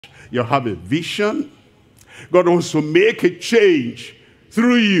You have a vision. God wants to make a change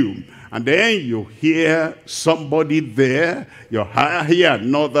through you. And then you hear somebody there. You hear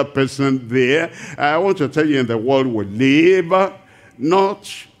another person there. I want to tell you, in the world we live,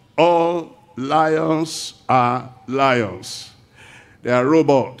 not all lions are lions. They are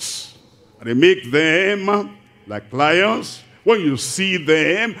robots. They make them like lions. When you see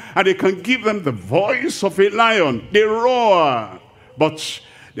them, and they can give them the voice of a lion, they roar. But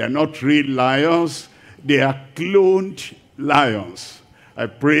they are not real lions. They are cloned lions. I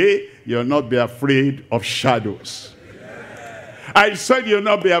pray you'll not be afraid of shadows. I said you'll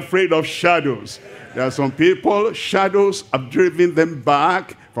not be afraid of shadows. There are some people, shadows have driven them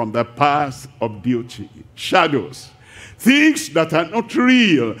back from the path of duty. Shadows. Things that are not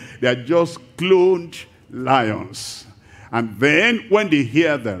real. They are just cloned lions. And then when they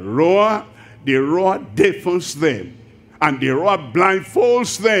hear the roar deafens them. And the roar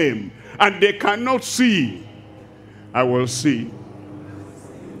blindfolds them. And they cannot see. I will see.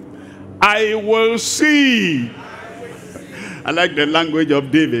 I will see. I like the language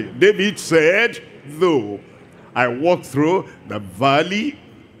of David. David said, though I walk through the valley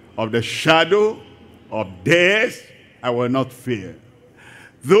of the shadow of death, I will not fear.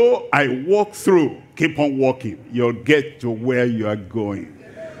 Though I walk through, keep on walking, you'll get to where you are going.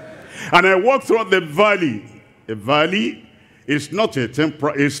 And I walk through the valley. The valley is not a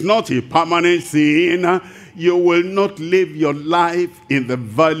permanent thing. You will not live your life in the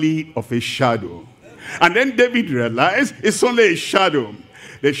valley of a shadow. And then David realized it's only a shadow.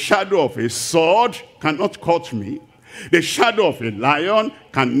 The shadow of a sword cannot cut me. The shadow of a lion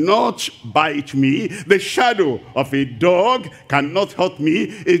cannot bite me. The shadow of a dog cannot hurt me.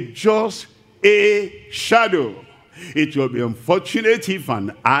 It's just a shadow. It will be unfortunate if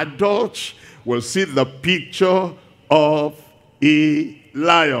an adult will see the picture of a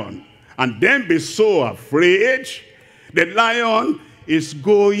lion and then be so afraid the lion is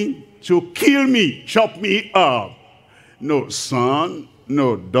going to kill me, chop me up. No, son,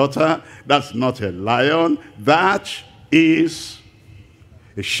 no, daughter, that's not a lion. That is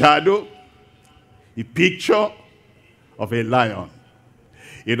a shadow, a picture of a lion.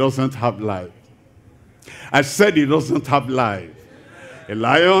 It doesn't have life. I said it doesn't have life. A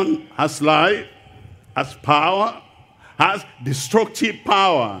lion has life, has power, has destructive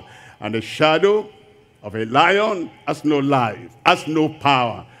power. And the shadow of a lion has no life, has no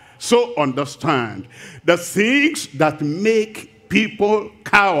power. So understand, the things that make people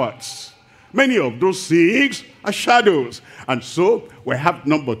cowards, many of those things are shadows. And so we have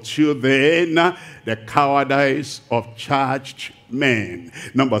number two then, the cowardice of charged men.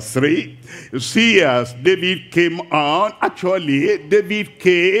 Number three, you see, as David came on, actually David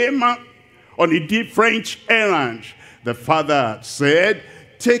came on a different errand. The father said,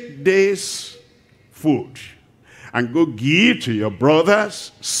 take this food and go give to your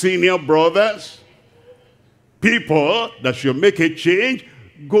brothers, senior brothers, people that should make a change.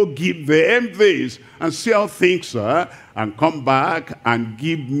 Go give them this and see how things are, and come back and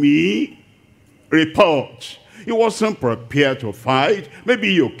give me report. He wasn't prepared to fight.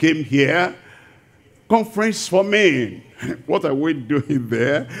 Maybe you came here, conference for men. What are we doing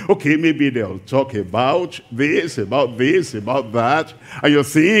there? Okay, maybe they'll talk about this, about that. And you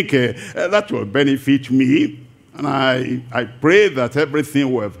think that will benefit me. And I pray that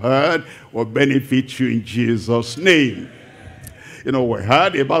everything we've heard will benefit you in Jesus' name. You know, we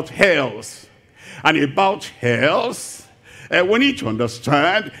heard about health. And about health, we need to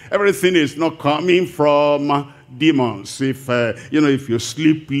understand everything is not coming from demons. If, if you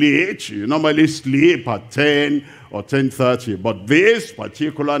sleep late, you normally sleep at 10 or 10:30. But this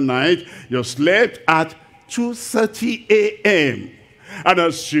particular night, you slept at 2:30 a.m. And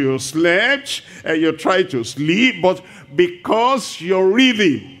as you slept, you tried to sleep, but because your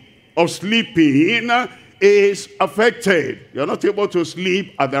rhythm of sleeping is affected, you're not able to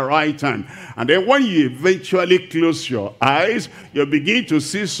sleep at the right time. And then when you eventually close your eyes, you begin to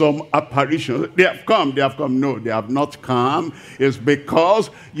see some apparitions. They have come. No, they have not come. It's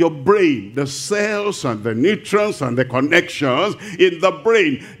because your brain, the cells and the neurons and the connections in the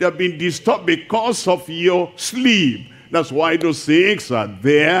brain, they have been disturbed because of your sleep. That's why those things are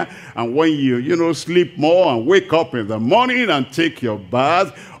there. And when you sleep more and wake up in the morning and take your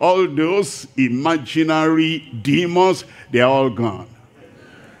bath, all those imaginary demons, they're all gone.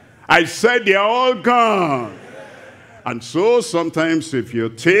 I said they're all gone. And so sometimes if you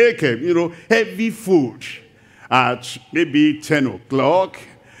take, heavy food at maybe 10 o'clock,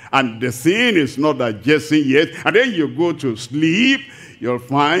 and the thing is not digesting yet, and then you go to sleep, you'll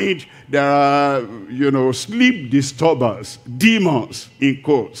find there are, sleep disturbers, demons in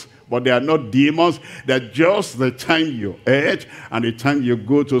quotes. But they are not demons. They're just the time you eat and the time you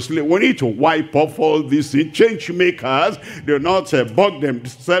go to sleep. We need to wipe off all these change makers. Do not bog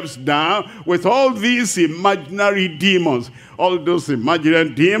themselves down with all these imaginary demons. All those imaginary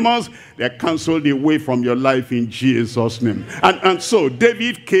demons, they're cancelled away from your life in Jesus' name. And so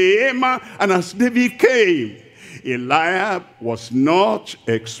David came, and as David came, Eliab was not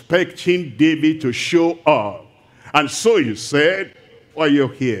expecting David to show up. And so he said, why are you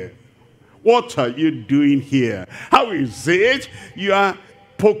here? What are you doing here? How is it you are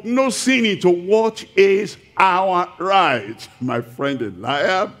prognosing into what is our right? My friend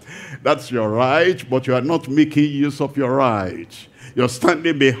Eliab, that's your right, but you are not making use of your right. You're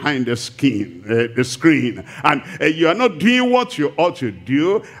standing behind the screen, and you are not doing what you ought to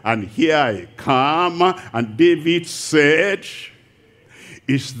do. And here I come, and David said,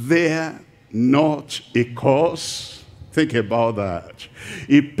 is there not a cause? Think about that.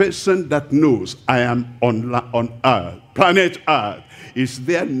 A person that knows I am on earth, planet earth, is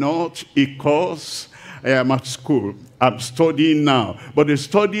there not a cause? I am at school, I'm studying now, but the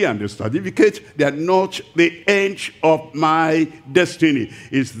study and the certificate, they are not the end of my destiny.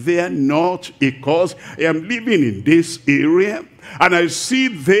 Is there not a cause? I am living in this area, and I see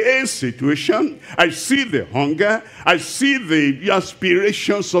their situation, I see the hunger, I see the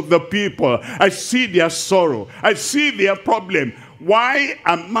aspirations of the people, I see their sorrow, I see their problem. Why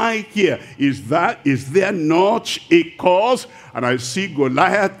am I here? Is there not a cause? And I see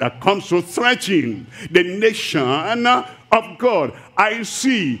Goliath that comes to threaten the nation of God. I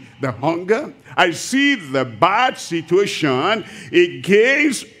see the hunger, I see the bad situation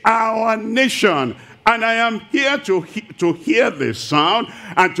against our nation. And I am here to hear the sound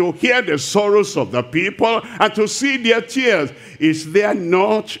and to hear the sorrows of the people and to see their tears. Is there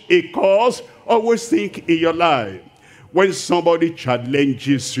not a cause? Always think in your life, when somebody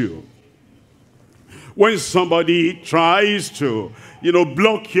challenges you, when somebody tries to,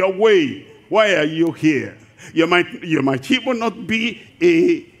 block your way, why are you here? You might even not be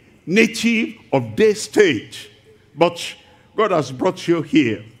a native of this state, but God has brought you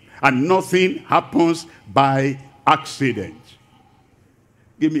here. And nothing happens by accident.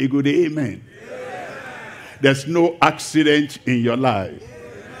 Give me a good amen. Yeah. There's no accident in your life.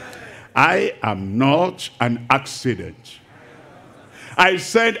 Yeah. I am not an accident. I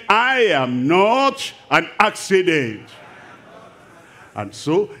said I am not an accident. And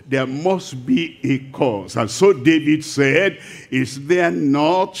so there must be a cause. And so David said, is there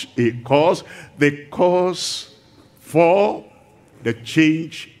not a cause? The cause for the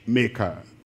change maker.